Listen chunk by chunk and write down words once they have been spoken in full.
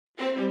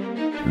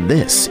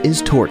This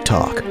is Tort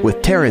Talk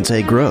with Terrence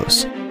A.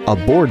 Gross,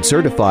 a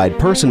board-certified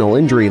personal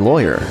injury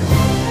lawyer.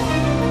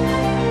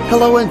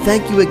 Hello, and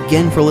thank you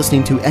again for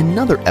listening to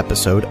another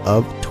episode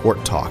of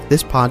Tort Talk.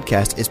 This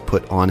podcast is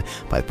put on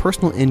by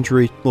personal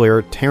injury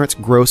lawyer Terrence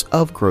Gross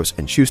of Gross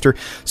 & Schuster.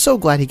 So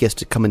glad he gets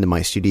to come into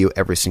my studio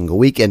every single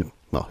week. And,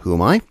 well, who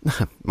am I?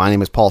 My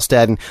name is Paul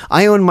Stadden.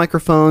 I own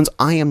microphones.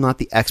 I am not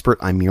the expert.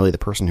 I'm merely the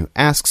person who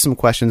asks some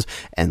questions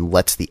and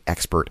lets the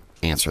expert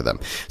answer them.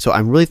 So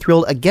I'm really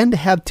thrilled again to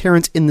have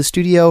Terrence in the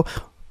studio.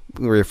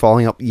 We're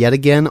following up yet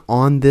again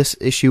on this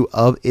issue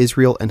of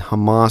Israel and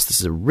Hamas. This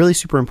is a really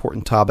super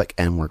important topic,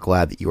 and we're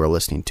glad that you are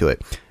listening to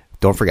it.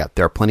 Don't forget,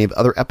 there are plenty of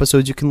other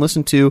episodes you can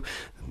listen to.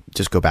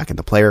 Just go back in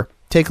the player,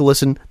 take a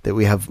listen. That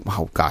we have,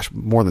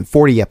 more than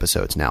 40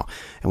 episodes now,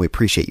 and we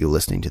appreciate you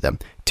listening to them.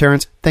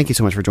 Terrence, thank you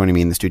so much for joining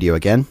me in the studio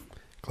again.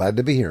 Glad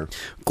to be here.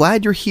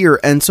 Glad you're here.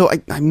 And so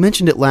I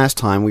mentioned it last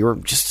time. We were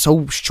just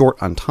so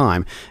short on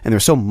time, and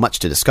there's so much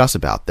to discuss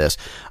about this.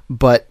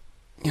 But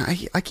you know,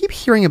 I keep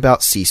hearing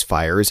about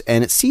ceasefires,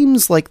 and it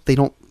seems like they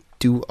don't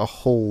do a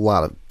whole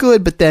lot of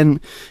good. But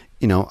then,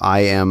 you know, I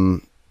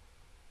am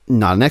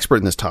not an expert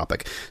in this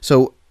topic.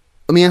 So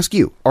let me ask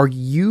you, are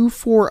you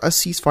for a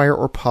ceasefire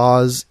or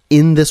pause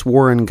in this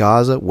war in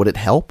Gaza? Would it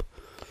help?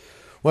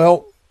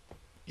 Well,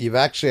 you've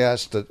actually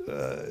asked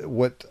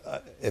what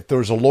if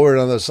there's a lawyer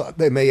on this.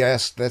 They may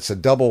ask. That's a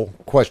double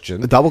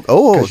question.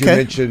 Okay. You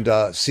mentioned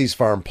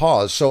ceasefire and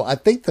pause, so I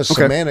think the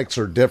semantics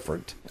are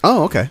different.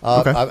 Oh, okay.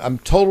 I'm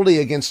totally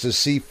against a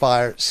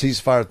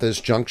ceasefire at this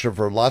juncture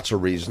for lots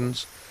of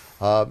reasons.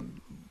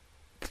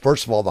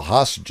 First of all, the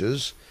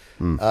hostages.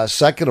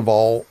 Second of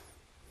all,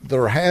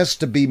 there has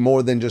to be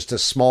more than just a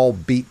small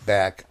beat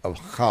back of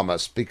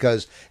Hamas,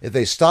 because if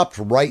they stopped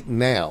right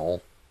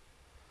now,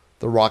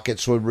 the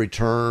rockets would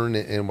return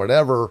and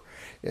whatever.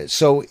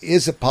 So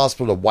is it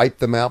possible to wipe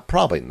them out?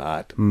 Probably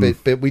not.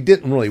 But we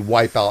didn't really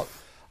wipe out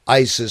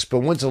ISIS. But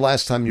when's the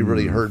last time you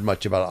really heard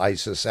much about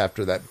ISIS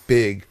after that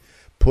big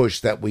push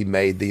that we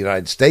made, the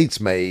United States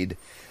made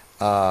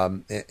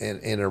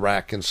in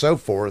Iraq and so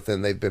forth?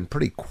 And they've been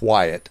pretty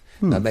quiet.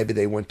 Now, maybe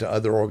they went to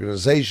other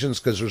organizations,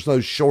 because there's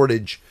no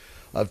shortage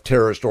of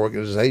terrorist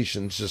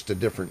organizations, just a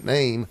different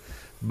name.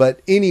 But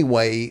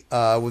anyway,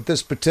 with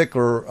this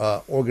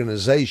particular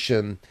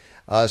organization,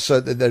 so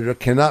that there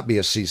cannot be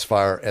a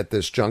ceasefire at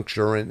this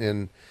juncture,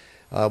 and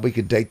we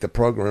could date the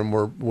program.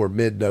 We're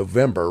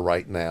mid-November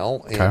right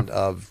now, and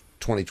of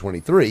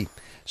 2023.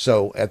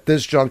 So at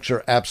this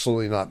juncture,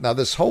 absolutely not. Now,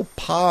 this whole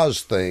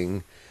pause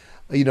thing,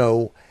 you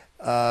know,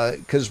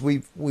 because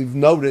we've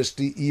noticed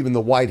even the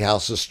White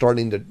House is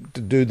starting to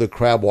do the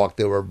crab walk.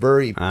 They were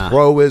very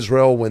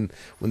pro-Israel when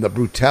the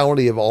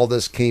brutality of all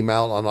this came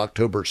out on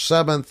October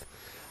 7th.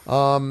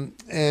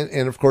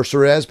 And of course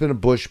there has been a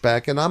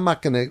pushback, and I'm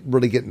not going to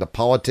really get into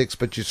politics,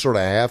 but you sort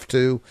of have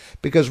to,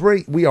 because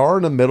we are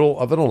in the middle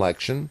of an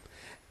election,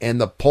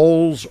 and the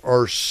polls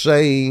are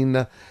saying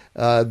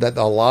that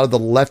a lot of the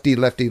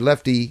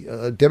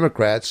lefty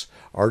Democrats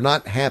are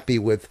not happy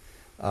with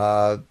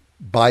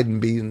Biden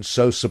being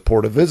so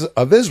supportive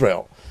of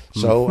Israel.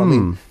 So I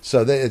mean,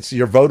 it's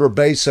your voter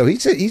base. So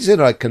he's in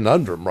a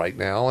conundrum right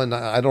now, and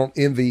I don't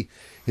envy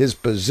his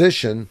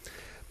position,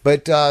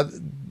 but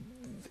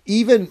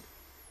even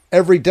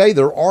every day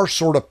there are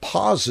sort of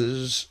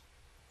pauses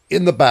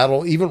in the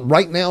battle, even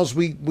right now as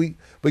we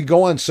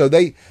go on. So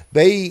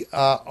they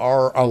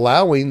are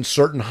allowing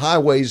certain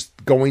highways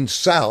going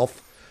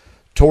south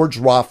towards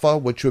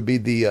Rafah, which would be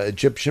the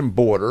Egyptian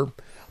border,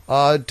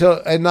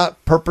 and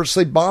not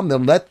purposely bomb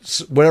them.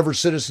 Let whatever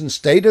citizens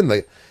stayed in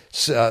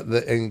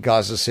in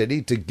Gaza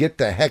City to get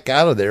the heck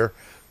out of there,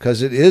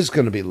 because it is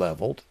going to be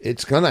leveled.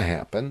 It's going to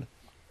happen,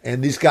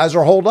 and these guys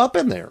are holed up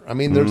in there. I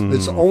mean,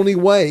 it's the only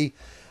way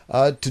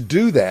to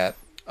do that.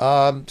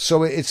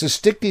 So it's a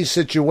sticky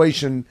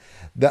situation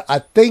that I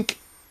think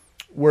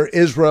where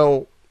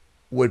Israel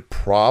would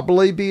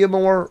probably be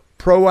more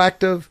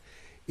proactive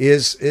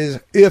is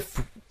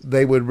if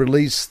they would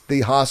release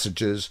the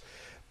hostages,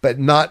 but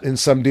not in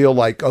some deal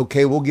like,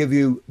 okay, we'll give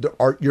you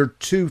your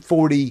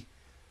 240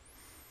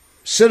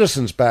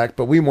 citizens back,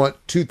 but we want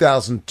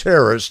 2,000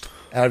 terrorists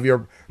out of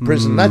your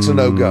prison. That's a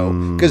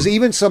no-go, because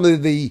even some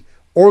of the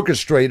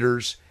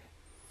orchestrators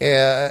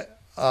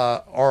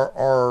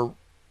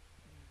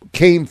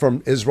came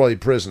from Israeli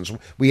prisons.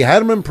 We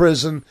had them in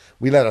prison.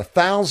 We let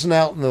 1,000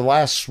 out in the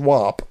last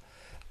swap.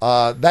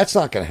 That's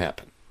not going to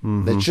happen.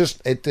 It's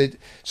just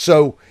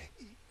so.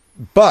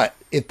 But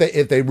if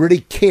they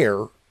really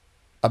care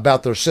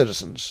about their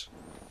citizens,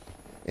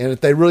 and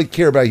if they really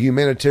care about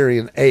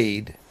humanitarian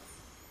aid,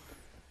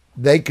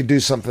 they could do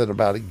something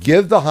about it.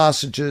 Give the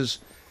hostages,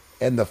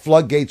 and the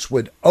floodgates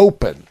would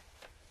open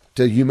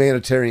to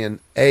humanitarian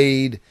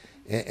aid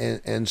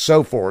and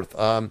so forth.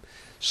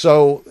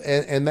 So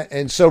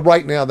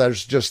right now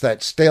there's just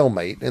that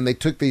stalemate, and they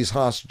took these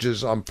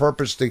hostages on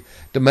purpose to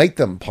make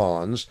them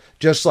pawns,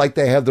 just like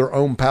they have their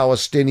own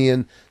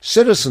Palestinian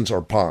citizens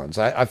are pawns.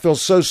 I feel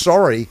so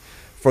sorry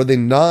for the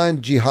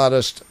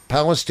non-jihadist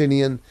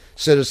Palestinian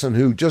citizen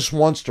who just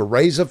wants to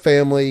raise a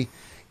family,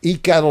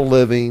 eke out a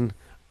living,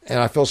 And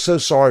I feel so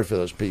sorry for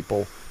those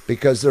people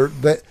because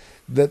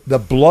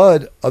the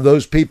blood of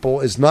those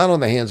people is not on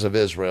the hands of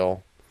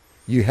Israel.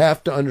 You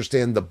have to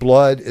understand the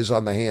blood is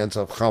on the hands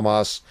of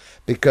Hamas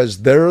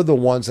because they're the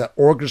ones that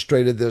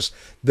orchestrated this.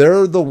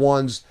 They're the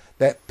ones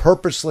that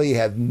purposely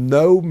have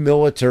no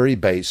military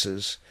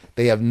bases.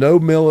 They have no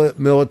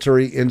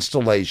military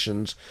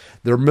installations.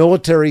 Their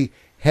military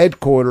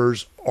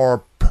headquarters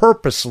are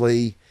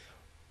purposely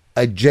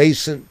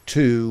adjacent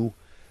to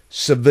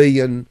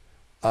civilian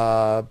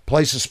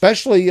places,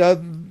 especially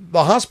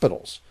the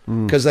hospitals,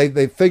 because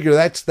they figure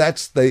that's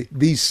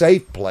the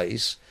safe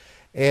place,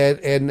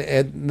 and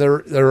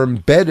they're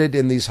embedded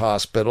in these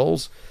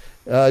hospitals,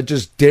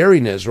 just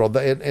daring Israel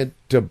and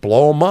to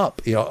blow them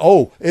up.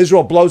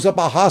 Israel blows up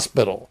a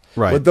hospital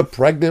with the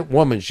pregnant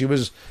woman. She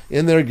was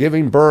in there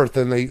giving birth,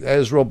 and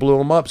Israel blew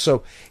them up.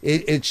 So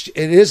it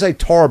is a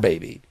tar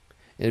baby.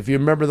 And if you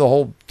remember the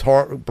whole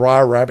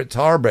Briar Rabbit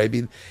tar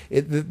baby,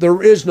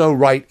 there is no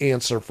right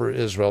answer for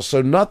Israel.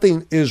 So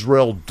nothing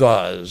Israel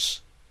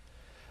does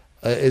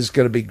is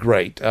going to be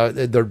great.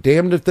 They're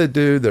damned if they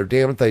do. They're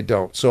damned if they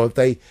don't. So if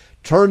they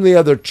turn the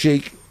other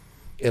cheek,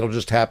 it'll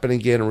just happen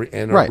again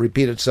and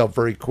repeat itself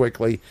very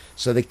quickly.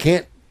 So they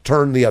can't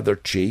turn the other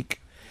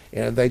cheek.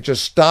 And they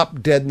just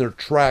stop dead in their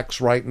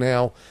tracks right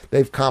now.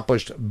 They've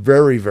accomplished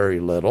very, very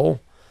little.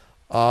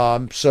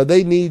 So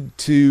they need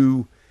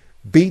to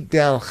beat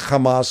down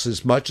Hamas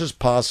as much as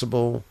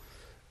possible,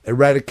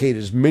 eradicate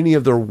as many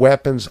of their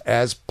weapons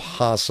as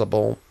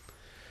possible.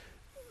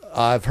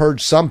 I've heard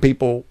some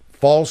people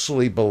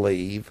falsely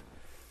believe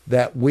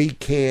that we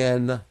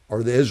can,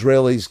 or the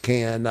Israelis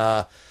can,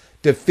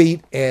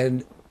 defeat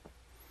and,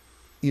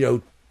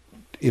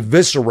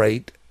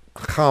 eviscerate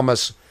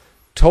Hamas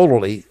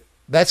totally.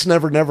 That's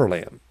never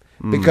Neverland.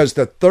 Because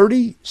the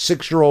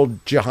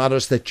 36-year-old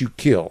jihadist that you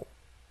kill,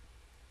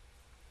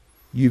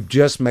 you've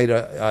just made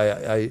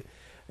a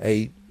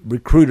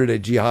recruited a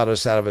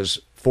jihadist out of his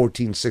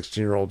 14,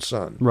 16-year-old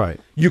son. Right.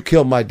 You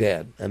killed my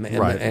dad, and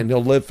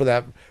he'll live for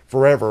that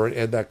forever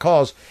and that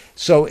cause.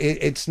 So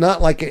it's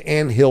not like an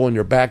anthill in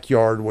your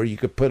backyard where you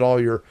could put all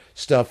your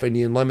stuff and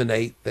you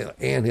eliminate the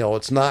anthill.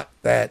 It's not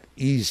that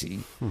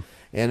easy.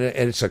 And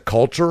it's a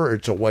culture.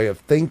 It's a way of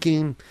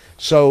thinking.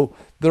 So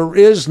there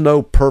is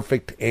no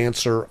perfect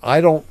answer.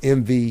 I don't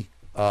envy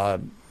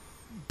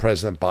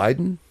President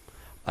Biden.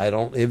 I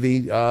don't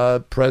envy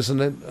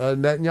President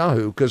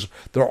Netanyahu because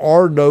there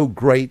are no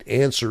great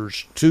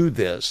answers to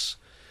this,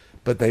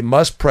 but they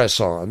must press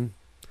on.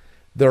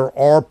 There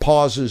are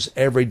pauses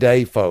every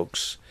day,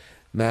 folks.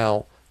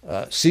 Now,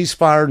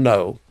 ceasefire,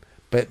 no,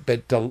 but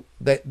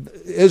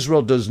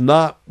Israel does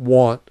not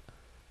want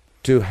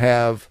to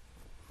have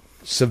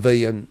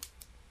civilian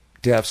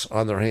deaths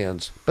on their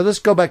hands. But let's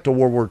go back to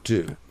World War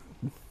II.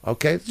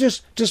 Okay,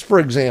 just for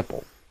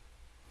example,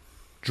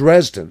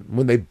 Dresden,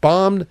 when they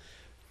bombed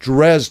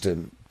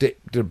Dresden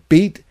to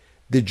beat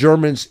the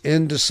Germans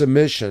into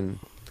submission,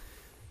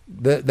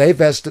 they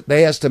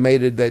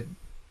estimated that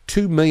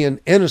 2 million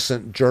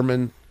innocent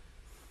German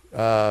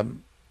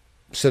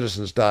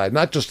citizens died,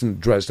 not just in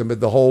Dresden, but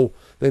the whole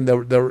thing.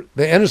 The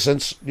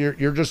innocents,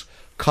 you're just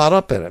caught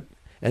up in it.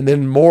 And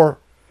then more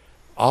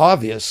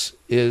obvious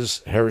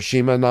is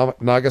Hiroshima and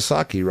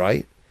Nagasaki,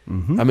 right?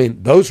 Mm-hmm. I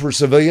mean, those were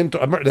civilian.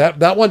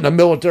 That wasn't a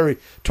military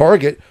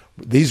target.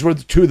 These were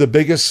two of the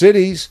biggest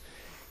cities.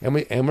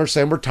 And we're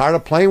saying we're tired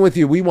of playing with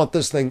you. We want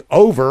this thing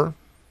over.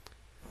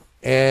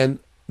 And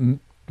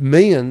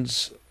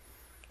millions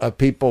of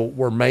people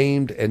were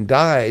maimed and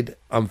died,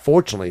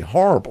 unfortunately,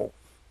 horrible.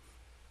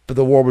 But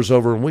the war was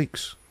over in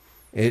weeks.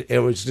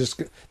 It was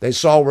just, they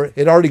saw where it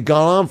had already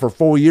gone on for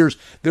 4 years.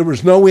 There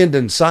was no end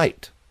in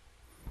sight.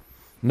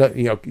 No,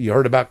 you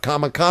heard about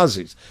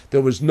kamikazes.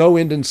 There was no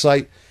end in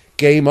sight,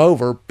 game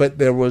over, but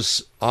there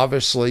was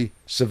obviously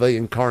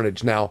civilian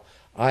carnage. Now,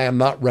 I am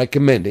not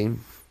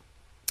recommending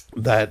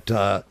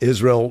that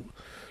Israel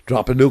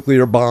drop a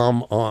nuclear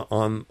bomb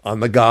on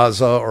the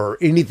Gaza or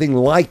anything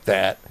like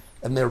that,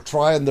 and they're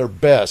trying their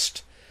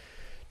best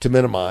to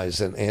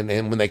minimize. And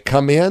when they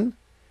come in,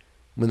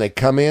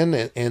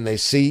 and they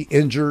see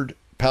injured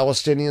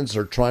Palestinians,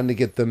 they're trying to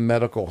get them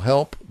medical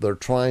help. They're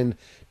trying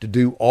to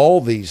do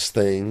all these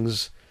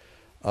things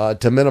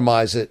to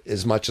minimize it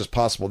as much as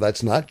possible.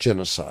 That's not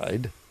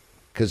genocide,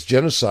 because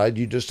genocide,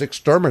 you just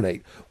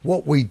exterminate.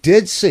 What we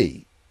did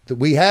see, that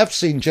we have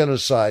seen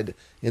genocide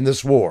in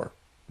this war.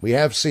 We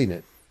have seen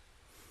it.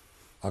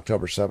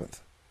 October 7th.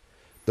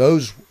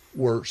 Those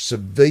were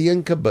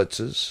civilian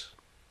kibbutzes.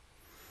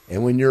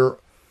 And when you're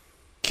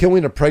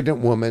killing a pregnant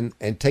woman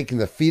and taking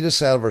the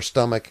fetus out of her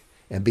stomach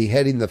and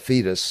beheading the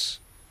fetus,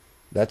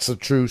 that's a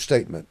true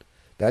statement.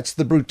 That's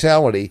the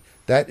brutality.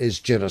 That is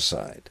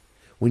genocide.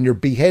 When you're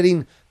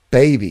beheading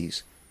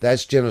babies,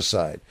 that's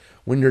genocide.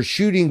 When you're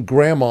shooting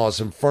grandmas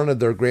in front of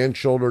their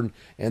grandchildren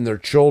and their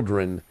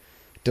children,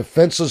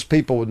 defenseless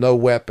people with no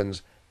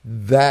weapons,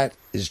 that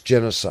is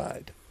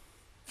genocide.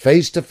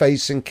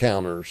 Face-to-face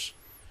encounters,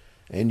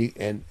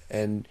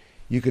 and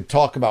you could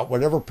talk about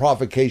whatever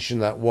provocation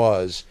that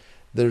was.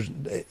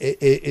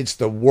 It's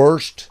the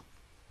worst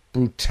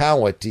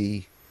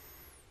brutality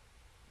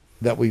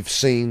that we've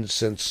seen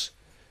since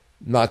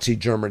Nazi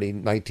Germany,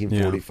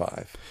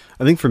 1945.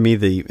 I think for me,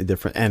 the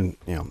different, and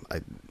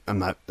I'm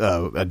not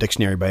a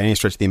dictionary by any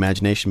stretch of the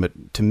imagination, but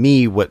to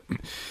me, what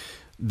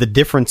the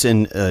difference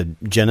in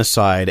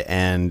genocide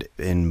and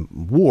in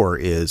war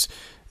is,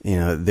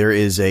 there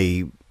is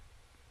an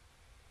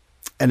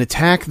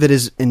attack that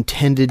is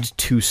intended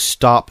to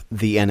stop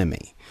the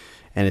enemy,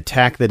 an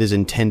attack that is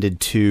intended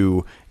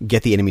to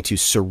get the enemy to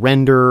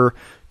surrender,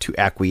 to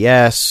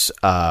acquiesce,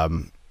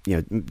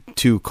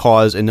 to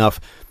cause enough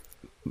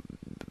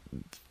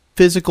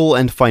physical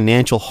and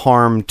financial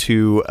harm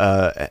to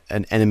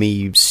an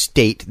enemy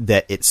state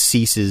that it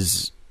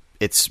ceases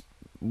its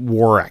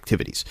war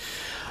activities.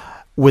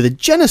 With a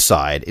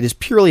genocide, it is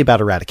purely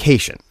about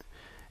eradication.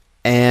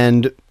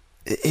 And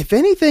if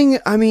anything,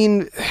 I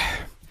mean,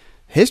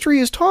 history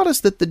has taught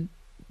us that the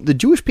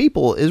Jewish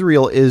people,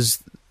 Israel,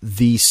 is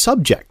the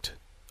subject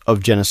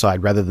of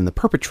genocide rather than the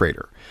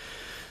perpetrator.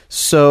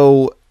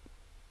 So,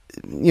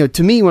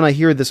 to me, when I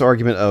hear this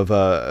argument of,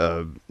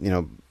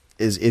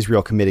 is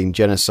Israel committing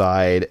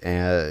genocide?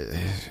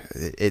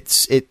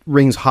 It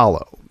rings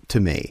hollow to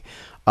me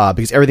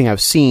because everything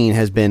I've seen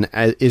has been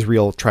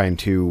Israel trying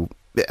to.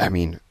 I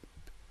mean,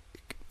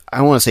 I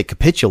don't want to say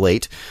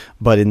capitulate,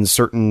 but in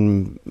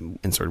certain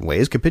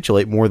ways,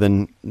 capitulate more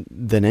than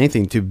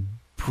anything to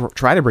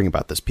try to bring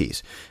about this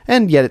peace,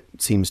 and yet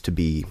it seems to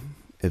be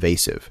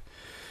evasive.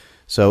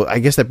 So I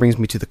guess that brings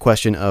me to the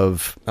question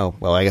of,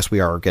 I guess we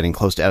are getting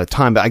close to out of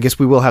time, but I guess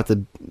we will have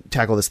to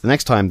tackle this the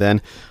next time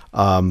then.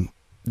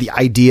 The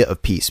idea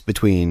of peace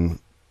between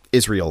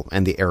Israel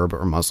and the Arab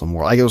or Muslim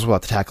world. I guess we'll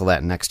have to tackle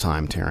that next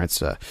time,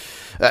 Terrence.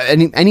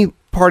 Any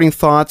parting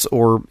thoughts,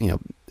 or,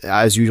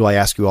 as usual, I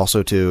ask you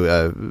also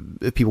to,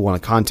 if people want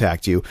to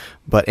contact you,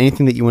 but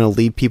anything that you want to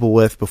leave people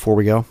with before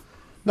we go?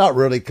 Not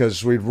really,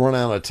 because we've run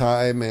out of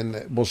time,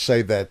 and we'll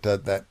save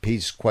that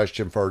peace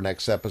question for our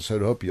next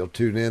episode. Hope you'll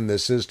tune in.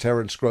 This is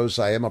Terrence Gross.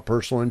 I am a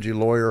personal injury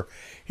lawyer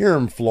here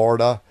in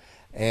Florida.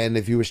 And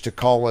if you wish to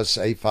call us,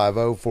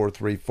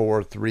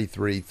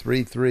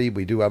 850-434-3333.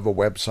 We do have a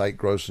website,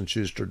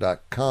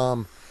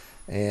 grossandschuster.com.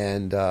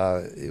 And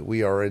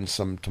we are in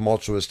some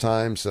tumultuous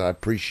times, and I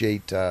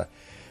appreciate the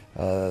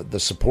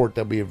support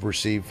that we have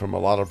received from a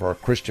lot of our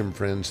Christian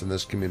friends in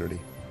this community.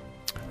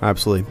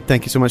 Absolutely.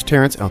 Thank you so much,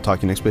 Terrence. I'll talk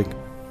to you next week.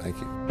 Thank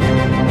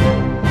you.